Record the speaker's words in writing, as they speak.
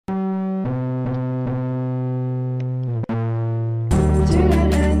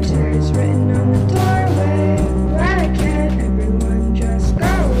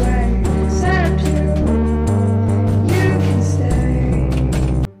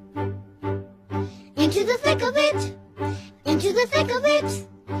into the thick of it, into the thick of it,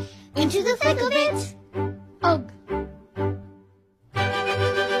 into the thick of it. Ugh.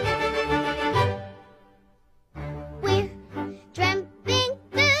 We're tramping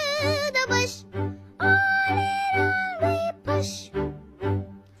through the bush, on and on we push,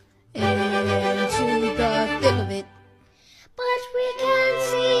 into the thick of it, but we can't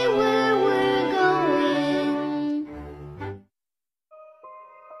see where we're going.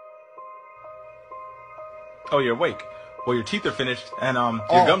 Oh, you're awake. Well, your teeth are finished, and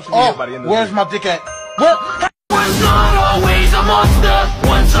your gums should be here by the end of the where's week. my dick at? What? Was not always a monster.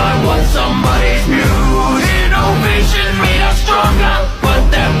 Once I was somebody's muse. Innovation made us stronger, but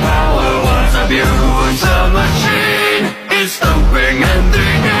their power was abused. The machine is thumping and the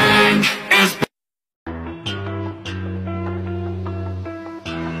ink is.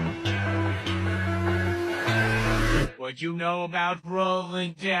 What you know about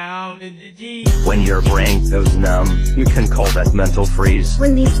rolling down in the deep? When your brain goes numb, you can call that mental freeze.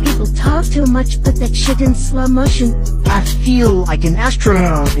 When these people talk too much, put that shit in slow motion. I feel like an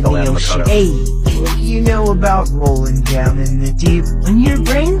astronaut in the ocean. Hey, what do you know about rolling down in the deep? When your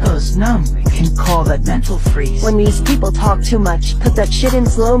brain goes numb, you can call that mental freeze. When these people talk too much, put that shit in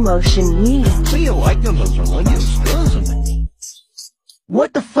slow motion. Yeah. Feel like a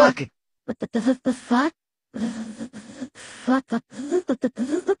What the fuck? What the fuck? What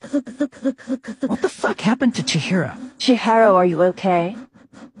the fuck happened to Chihiro? Chihiro, are you okay?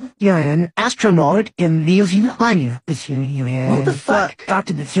 Yeah, an astronaut in the ocean. What the fuck?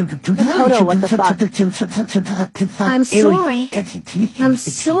 Hold on, what the fuck? I'm sorry. I'm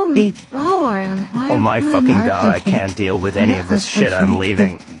so sorry. Oh my fucking god, I can't deal with any of this shit, I'm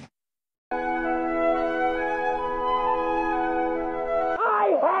leaving.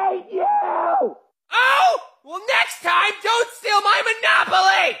 Well, next time, don't steal my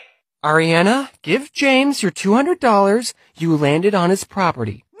Monopoly! Ariana, give James your $200. You landed on his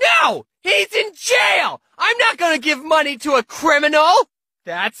property. No! He's in jail! I'm not gonna give money to a criminal!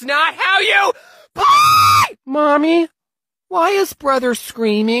 That's not how you play! Mommy, why is brother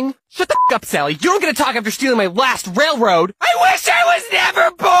screaming? Shut the f*** up, Sally. You don't get to talk after stealing my last railroad. I wish I was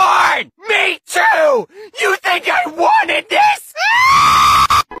never born! Me too! You think I wanted this?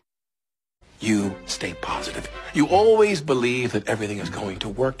 You stay positive. You always believe that everything is going to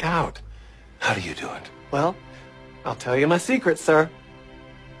work out. How do you do it? Well, I'll tell you my secret, sir.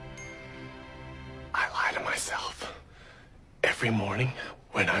 I lie to myself. Every morning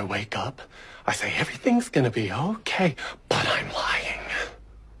when I wake up, I say everything's gonna be okay, but I'm lying.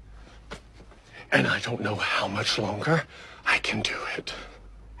 And I don't know how much longer I can do it.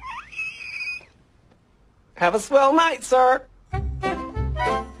 Have a swell night, sir.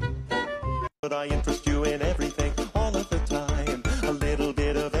 But I interest you in everything, all of the time. A little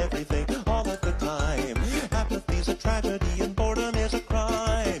bit of everything, all of the time. Apathy's a tragedy and boredom is a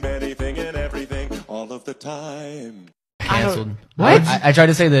crime. Anything and everything, all of the time. Canceled. What? I tried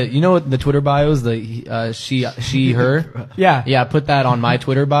to say that, you know what the Twitter bios, the she, her? Yeah. Yeah, I put that on my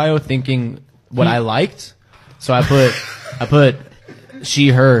Twitter bio thinking what I liked. So I put she,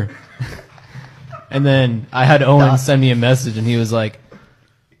 her. And then I had Owen send me a message and he was like,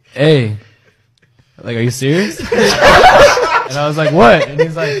 hey, like, are you serious? And I was like, what? And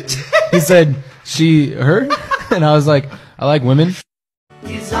he said, she, her? And I was like, I like women.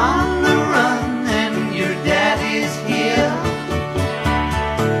 He's on the run and your daddy's here.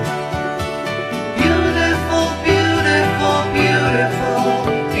 Beautiful, beautiful, beautiful,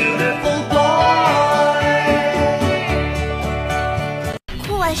 beautiful boy.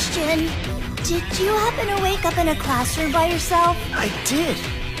 Question. Did you happen to wake up in a classroom by yourself? I did.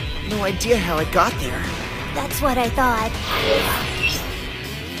 No idea how I got there. That's what I thought.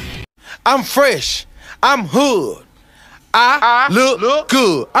 I'm fresh. I'm hood. I look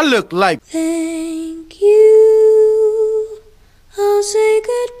good. I look like. Thank you. I'll say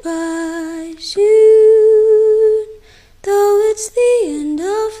goodbye soon. Though it's the end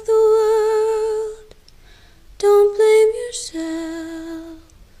of the world, don't blame yourself.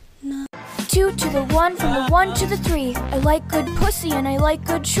 No. 2 to the 1, from the 1 to the 3. I like good pussy and I like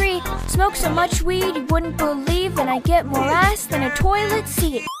good tree. Smoke so much weed you wouldn't believe, and I get more ass than a toilet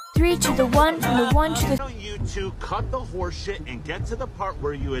seat. 3 to the 1, from the 1 to the... Why don't you two cut the horseshit and get to the part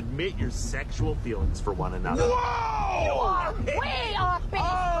where you admit your sexual feelings for one another? Whoa! You are way off base!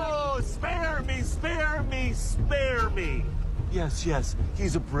 Oh, spare me, spare me, spare me! Yes,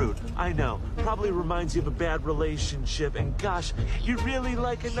 he's a brute. I know. Probably reminds you of a bad relationship. And gosh, you really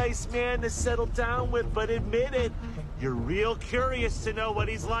like a nice man to settle down with, but admit it, you're real curious to know what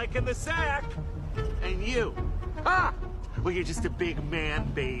he's like in the sack. And you, Well, you're just a big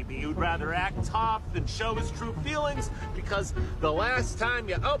man, baby, who'd rather act tough than show his true feelings because the last time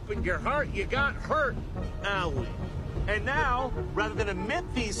you opened your heart, you got hurt. Owie. And now, rather than admit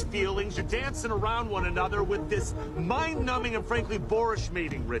these feelings, you're dancing around one another with this mind-numbing and frankly boorish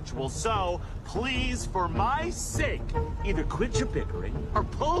mating ritual. So, please, for my sake, either quit your bickering or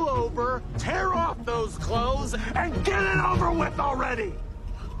pull over, tear off those clothes, and get it over with already!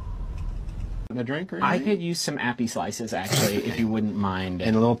 A drink or anything? I could use some appy slices, actually, if you wouldn't mind.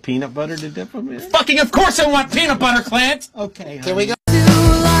 And a little peanut butter to dip them in? Fucking of course I want peanut butter, Clint! Okay, here we go.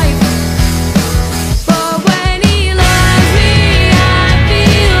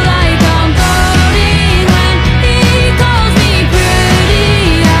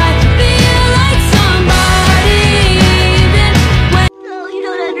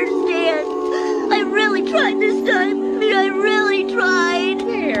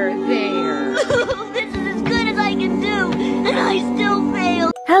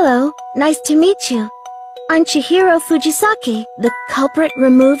 Hello, nice to meet you. I'm Chihiro Fujisaki. The culprit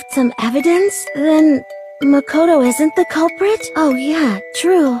removed some evidence? Then Makoto isn't the culprit? Oh yeah,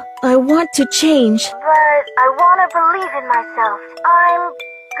 true. I want to change. But I want to believe in myself. I'm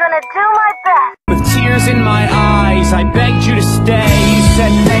gonna do my best. With tears in my eyes, I begged you to stay. You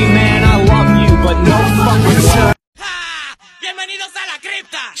said, hey man, I love you, but no fucking sir.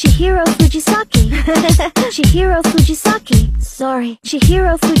 Chihiro Fujisaki. Chihiro Fujisaki. Sorry,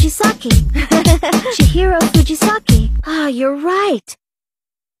 Chihiro Fujisaki. Chihiro Fujisaki. Ah, you're right.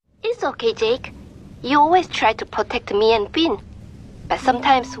 It's okay, Jake. You always try to protect me and Finn. But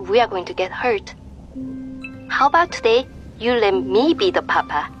sometimes we are going to get hurt. How about today, you let me be the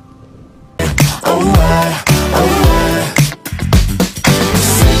papa? Oh,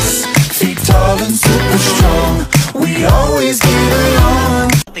 6 feet tall and super strong. We always get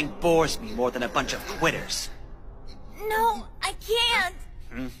along. Nothing bores me more than a bunch of quitters. No, I can't.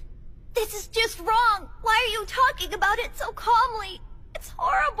 This is just wrong. Why are you talking about it so calmly? It's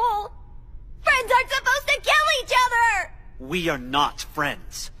horrible. Friends aren't supposed to kill each other. We are not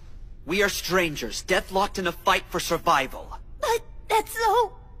friends. We are strangers, deathlocked in a fight for survival. But that's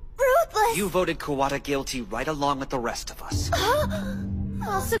so ruthless. You voted Kawata guilty right along with the rest of us.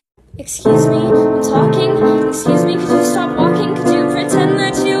 Also, excuse me, I'm talking. Excuse me, could you stop walking? Could you pretend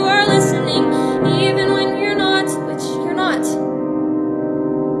that you are listening, even when you're not, which you're not.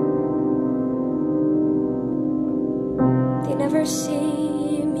 They never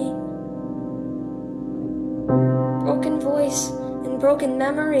see me. Broken voice and broken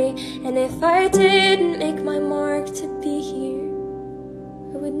memory, and if I didn't make my mark to be here,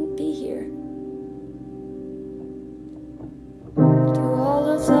 I wouldn't be here. Do all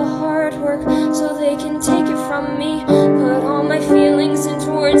of the hard work so they can take it from me. Put all my feelings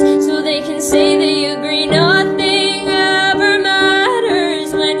into words so they can say they agree. Nothing ever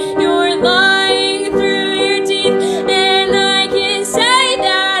matters when you're lying through your teeth. And I can say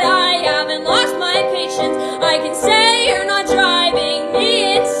that I haven't lost my patience. I can say you're not driving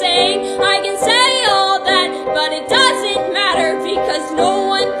me insane. I can say all that, but it doesn't matter because no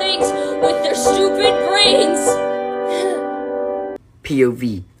one thinks with their stupid brains.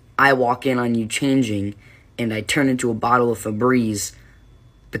 POV. I walk in on you changing, and I turn into a bottle of Febreze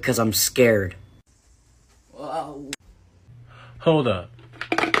because I'm scared. Whoa. Hold up.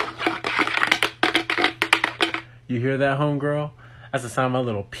 You hear that, homegirl? That's the sound of my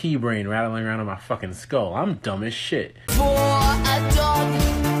little pea brain rattling around in my fucking skull. I'm dumb as shit. For a dog.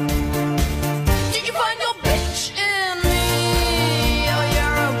 Did you find your bitch in me? Oh,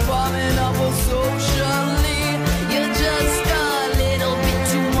 you're abominable socially. You're just a little bit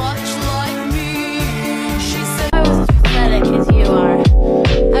too much like me. She said I was as pathetic as you are.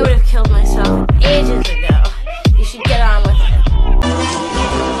 I would have killed myself ages ago. You should get on with it.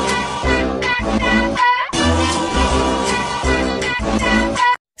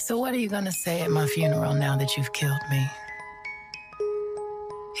 So what are you gonna say at my funeral now that you've killed me?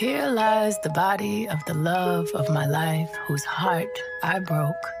 Here lies the body of the love of my life, whose heart I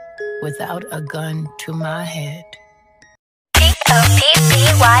broke without a gun to my head.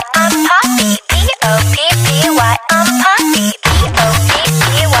 P-O-P-P-Y, I'm Poppy. P-O-P-P-Y, I'm Poppy.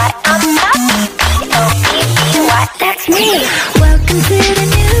 P-O-P-P-Y, I'm Poppy. P-O-P-P-Y, that's me. Welcome to the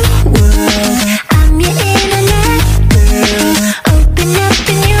new world. I'm your internet girl. Open up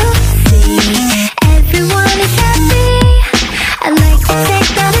and you'll see everyone is happy. I like to take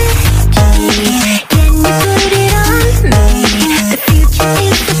that energy. Can you put it on me? The future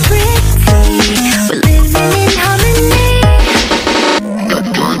is so pretty. We're living in harmony. But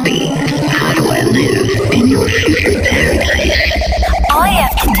Poppy, how do I live in your future paradise? All you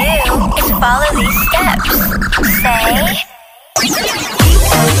have to do is follow these steps. Say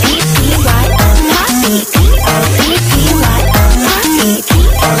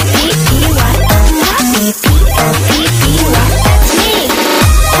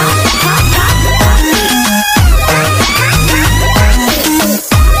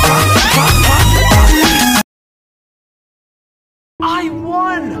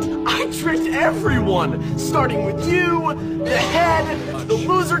everyone, starting with you, the head, the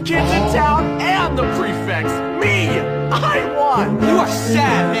loser kids in town, and the prefects. Me! I won! You are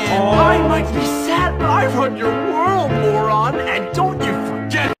sad, man. I might be sad, but I run your world, moron, and don't you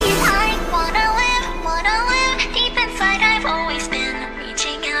forget. I wanna live, deep inside I've always been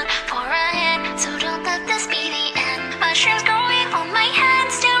reaching out for a hand, so don't let this be the end. Mushrooms growing on my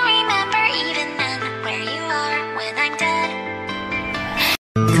head, still remember even then where you are when I'm dead.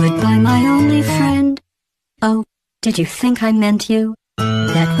 Goodbye, my only friend. Oh, did you think I meant you?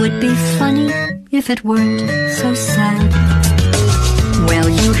 That would be funny if it weren't so sad. Well,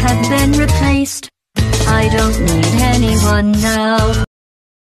 you have been replaced. I don't need anyone now.